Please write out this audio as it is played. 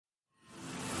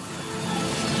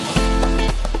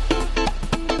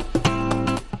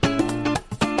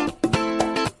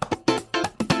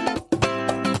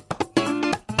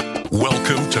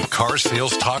Car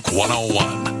Sales Talk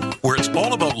 101, where it's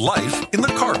all about life in the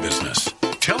car business.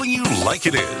 Telling you like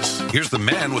it is. Here's the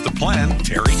man with the plan,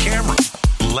 Terry Cameron.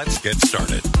 Let's get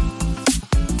started.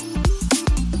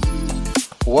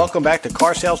 Welcome back to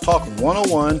Car Sales Talk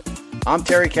 101. I'm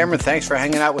Terry Cameron. Thanks for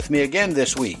hanging out with me again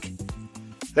this week.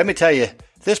 Let me tell you,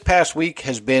 this past week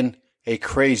has been a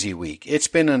crazy week. It's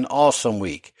been an awesome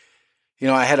week. You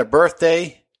know, I had a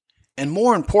birthday, and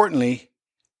more importantly,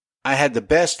 I had the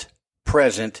best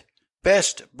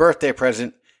birthday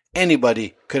present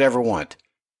anybody could ever want.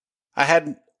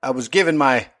 I was given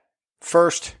my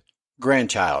first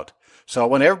grandchild. So I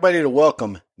want everybody to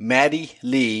welcome Maddie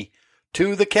Lee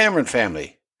to the Cameron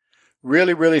family.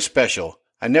 Really, really special.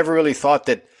 I never really thought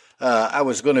that I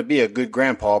was going to be a good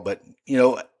grandpa, but, you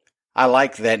know, I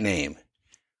like that name.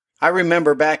 I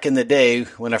remember back in the day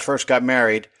when I first got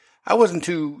married, I wasn't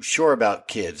too sure about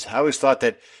kids. I always thought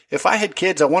that if I had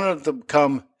kids, I wanted them to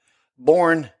come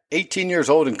born 18 years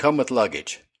old and come with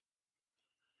luggage.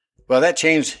 Well, that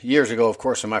changed years ago, of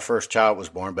course, when my first child was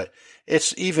born, but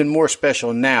it's even more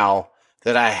special now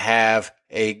that I have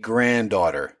a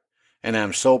granddaughter, and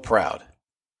I'm so proud.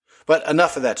 But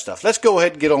enough of that stuff. Let's go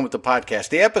ahead and get on with the podcast.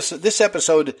 This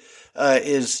episode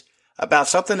is about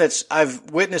something that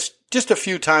I've witnessed just a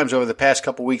few times over the past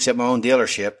couple weeks at my own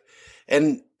dealership,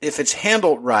 and if it's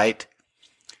handled right,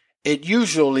 it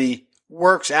usually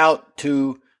works out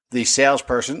to the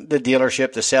salesperson, the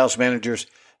dealership, the sales manager's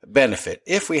benefit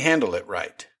if we handle it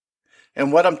right.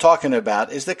 And what I'm talking about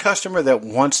is the customer that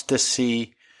wants to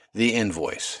see the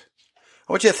invoice.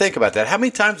 I want you to think about that. How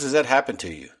many times does that happen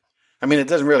to you? I mean, it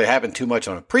doesn't really happen too much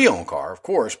on a pre-owned car, of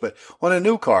course, but on a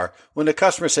new car, when the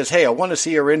customer says, hey, I want to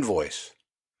see your invoice.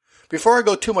 Before I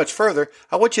go too much further,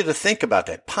 I want you to think about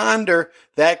that. Ponder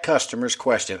that customer's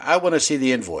question. I want to see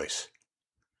the invoice.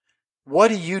 What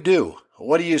do you do?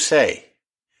 What do you say?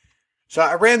 So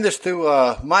I ran this through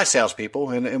my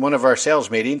salespeople in one of our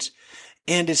sales meetings,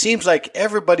 and it seems like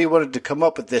everybody wanted to come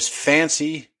up with this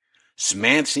fancy,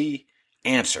 smancy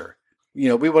answer. You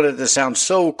know, we wanted it to sound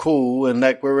so cool and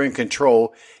like we were in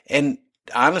control. And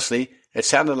honestly, it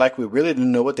sounded like we really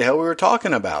didn't know what the hell we were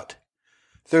talking about.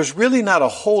 There's really not a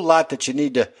whole lot that you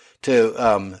need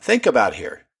to think about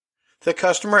here. The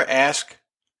customer asks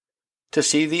to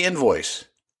see the invoice.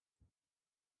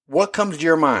 What comes to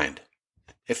your mind?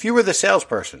 If you were the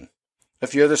salesperson,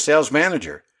 if you're the sales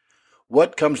manager,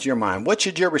 what comes to your mind? What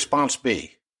should your response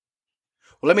be?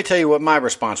 Well, let me tell you what my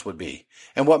response would be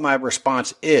and what my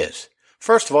response is.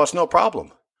 First of all, it's no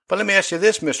problem. But let me ask you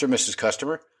this, Mr. and Mrs.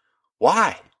 Customer.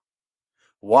 Why?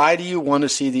 Why do you want to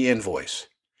see the invoice?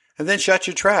 And then shut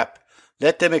your trap.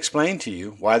 Let them explain to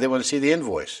you why they want to see the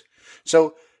invoice.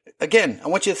 So, again, I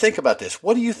want you to think about this.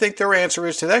 What do you think their answer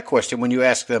is to that question when you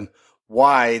ask them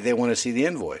why they want to see the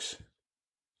invoice?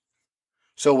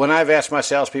 So when I've asked my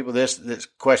salespeople this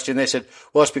question, they said,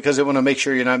 well, it's because they want to make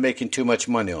sure you're not making too much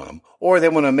money on them. Or they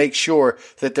want to make sure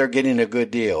that they're getting a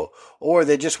good deal. Or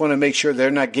they just want to make sure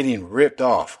they're not getting ripped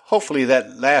off. Hopefully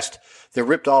the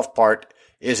ripped off part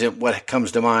isn't what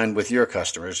comes to mind with your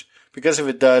customers. Because if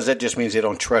it does, that just means they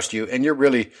don't trust you. And you're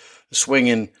really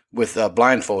swinging with a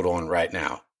blindfold on right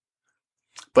now.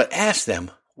 But ask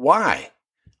them why.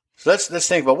 So let's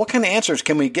think about what kind of answers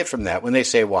can we get from that when they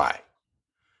say why.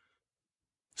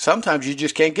 Sometimes you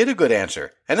just can't get a good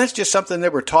answer. And that's just something they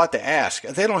were taught to ask.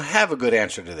 They don't have a good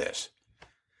answer to this.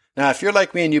 Now, if you're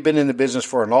like me and you've been in the business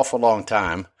for an awful long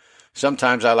time,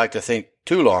 sometimes I like to think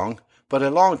too long, but a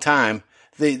long time,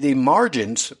 the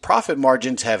margins, profit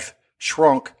margins have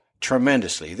shrunk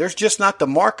tremendously. There's just not the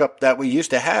markup that we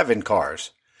used to have in cars,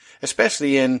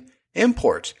 especially in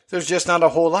imports. There's just not a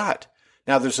whole lot.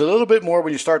 Now, there's a little bit more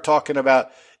when you start talking about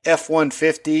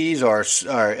F-150s or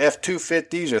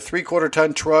F-250s or 3/4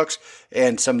 ton trucks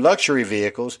and some luxury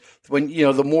vehicles. When, you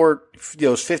know, the more,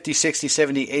 those $50,000,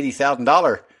 $60,000,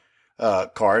 $70,000,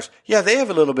 $80,000 cars, yeah, they have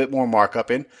a little bit more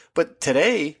markup in. But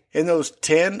today, in those those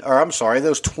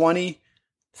 $20,000,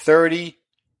 $30,000,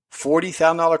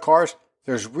 $40,000 cars,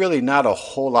 there's really not a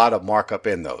whole lot of markup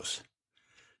in those.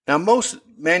 Now, most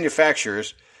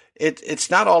manufacturers, it's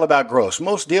not all about gross.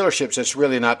 Most dealerships, it's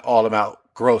really not all about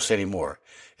gross anymore.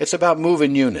 It's about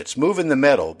moving units, moving the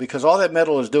metal, because all that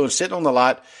metal is doing sitting on the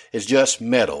lot is just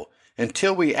metal.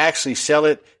 Until we actually sell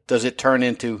it, does it turn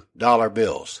into dollar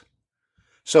bills.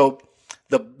 So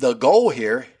the goal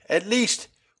here, at least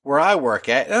where I work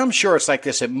at, and I'm sure it's like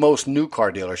this at most new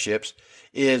car dealerships,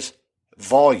 is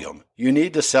volume. You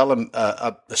need to sell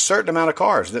a certain amount of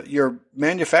cars. Your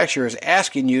manufacturer is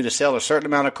asking you to sell a certain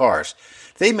amount of cars.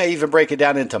 They may even break it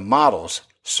down into models.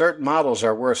 Certain models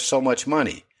are worth so much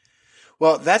money.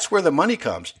 Well, that's where the money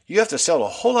comes. You have to sell a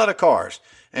whole lot of cars.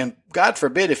 And God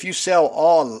forbid if you sell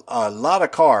a lot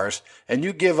of cars and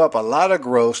you give up a lot of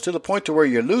gross to the point to where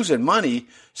you're losing money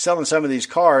selling some of these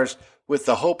cars with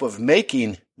the hope of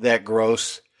making that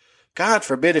gross, God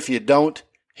forbid if you don't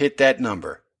hit that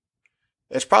number.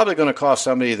 It's probably going to cost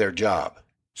somebody their job.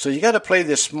 So you got to play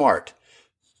this smart.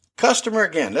 Customer,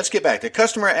 again, let's get back. The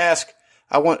customer asks,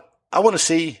 I want to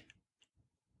see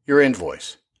your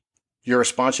invoice. Your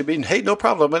response should be, hey, no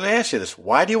problem. I'm going to ask you this.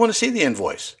 Why do you want to see the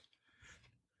invoice?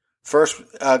 First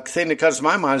thing that comes to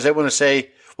my mind is they want to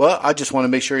say, well, I just want to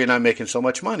make sure you're not making so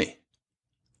much money.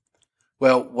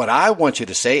 Well, what I want you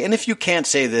to say, and if you can't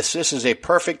say this, this is a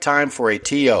perfect time for a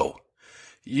TO.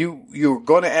 You're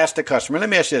going to ask the customer, let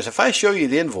me ask you this. If I show you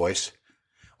the invoice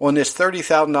on this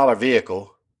 $30,000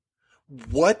 vehicle,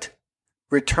 what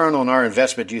return on our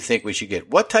investment do you think we should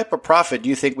get? What type of profit do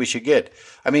you think we should get?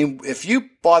 I mean, if you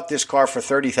bought this car for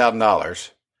 $30,000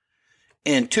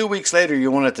 and 2 weeks later you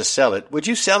wanted to sell it, would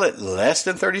you sell it less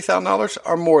than $30,000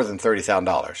 or more than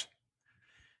 $30,000?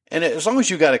 And as long as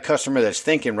you got a customer that's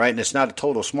thinking right and it's not a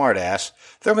total smart ass,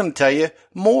 they're going to tell you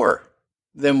more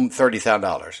than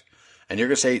 $30,000. And you're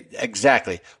going to say,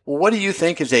 exactly. Well, what do you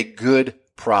think is a good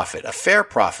profit, a fair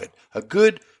profit, a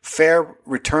good, fair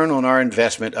return on our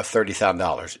investment of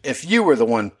 $30,000 if you were the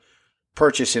one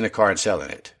purchasing a car and selling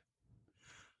it?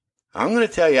 I'm going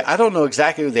to tell you, I don't know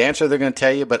exactly the answer they're going to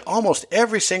tell you, but almost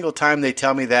every single time they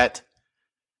tell me that,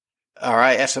 or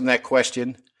I ask them that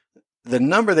question, the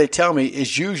number they tell me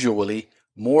is usually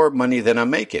more money than I'm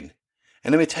making.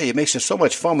 And let me tell you, it makes it so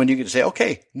much fun when you can say,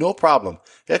 okay, no problem.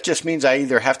 That just means I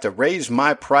either have to raise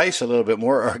my price a little bit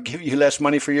more or give you less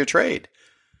money for your trade.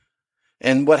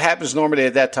 And what happens normally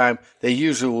at that time, they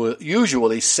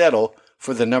usually settle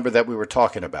for the number that we were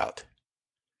talking about.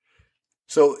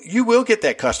 So you will get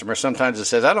that customer sometimes that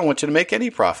says, I don't want you to make any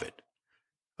profit.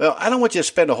 Well, I don't want you to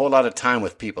spend a whole lot of time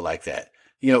with people like that.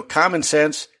 You know, common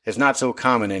sense is not so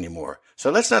common anymore. So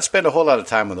let's not spend a whole lot of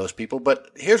time on those people. But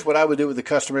here's what I would do with the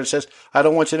customer that says, I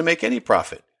don't want you to make any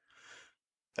profit.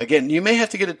 Again, you may have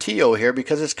to get a TO here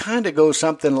because it kind of goes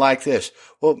something like this.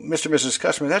 Well, Mr. and Mrs.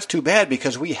 Customer, that's too bad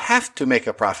because we have to make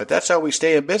a profit. That's how we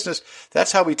stay in business.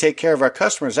 That's how we take care of our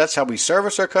customers. That's how we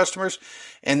service our customers.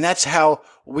 And that's how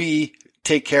we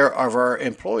take care of our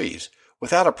employees.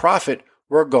 Without a profit,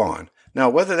 we're gone. Now,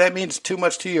 whether that means too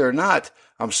much to you or not,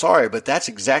 I'm sorry, but that's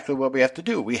exactly what we have to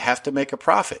do. We have to make a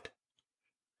profit.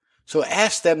 So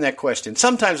ask them that question.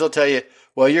 Sometimes they'll tell you,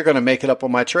 well, you're going to make it up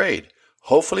on my trade.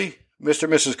 Hopefully, Mr.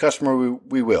 and Mrs. Customer,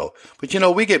 we will. But, you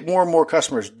know, we get more and more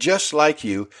customers just like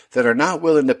you that are not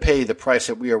willing to pay the price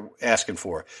that we are asking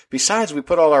for. Besides, we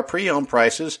put all our pre-owned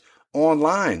prices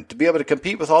online to be able to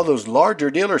compete with all those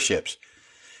larger dealerships.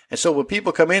 And so when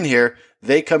people come in here,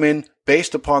 they come in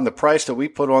based upon the price that we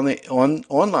put online,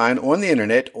 on the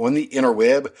internet, on the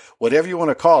interweb, whatever you want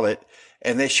to call it,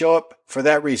 and they show up for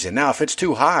that reason. Now, if it's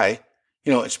too high,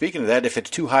 you know, speaking of that, if it's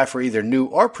too high for either new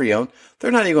or pre-owned,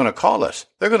 they're not even going to call us.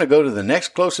 They're going to go to the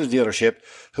next closest dealership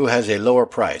who has a lower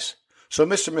price. So,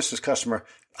 Mr. and Mrs. Customer,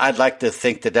 I'd like to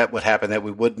think that would happen, that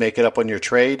we would make it up on your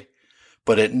trade,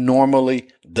 but it normally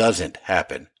doesn't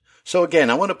happen. So again,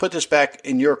 I want to put this back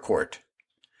in your court.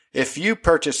 If you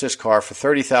purchased this car for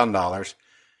 $30,000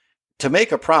 to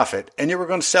make a profit and you were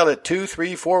going to sell it 2,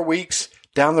 3, 4 weeks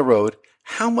down the road,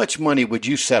 how much money would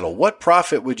you settle? What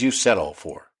profit would you settle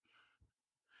for?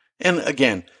 And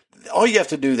again, all you have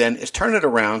to do then is turn it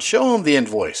around, show them the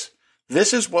invoice.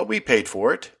 This is what we paid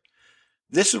for it.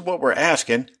 This is what we're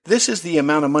asking. This is the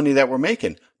amount of money that we're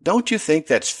making. Don't you think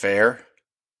that's fair?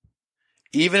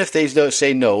 Even if they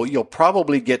say no, you'll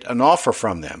probably get an offer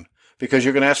from them because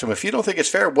you're going to ask them, if you don't think it's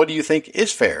fair, what do you think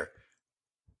is fair?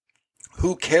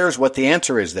 Who cares what the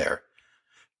answer is there?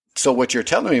 So what you're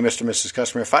telling me, Mr. and Mrs.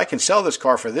 Customer, if I can sell this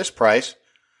car for this price,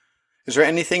 is there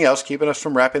anything else keeping us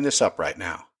from wrapping this up right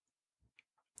now?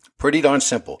 Pretty darn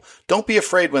simple. Don't be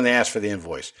afraid when they ask for the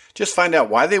invoice. Just find out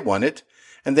why they want it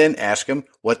and then ask them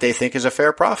what they think is a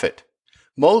fair profit.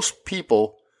 Most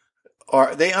people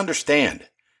they understand.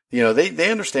 You know,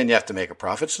 they understand you have to make a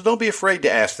profit, so don't be afraid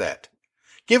to ask that.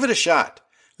 Give it a shot.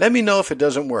 Let me know if it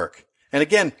doesn't work. And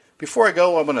again, before I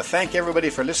go, I want to thank everybody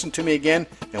for listening to me again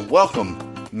and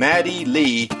welcome Maddie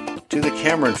Lee to the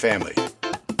Cameron family.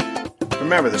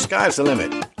 Remember, the sky's the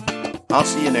limit. I'll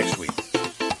see you next week.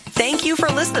 Thank you for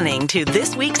listening to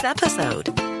this week's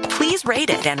episode. Please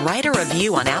rate it and write a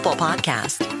review on Apple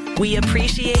Podcast. We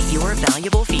appreciate your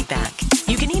valuable feedback.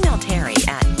 You can email Terry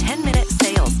at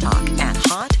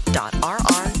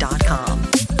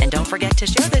 10minutesalestalk@hot.rr.com. And don't forget to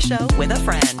share the show with a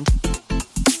friend.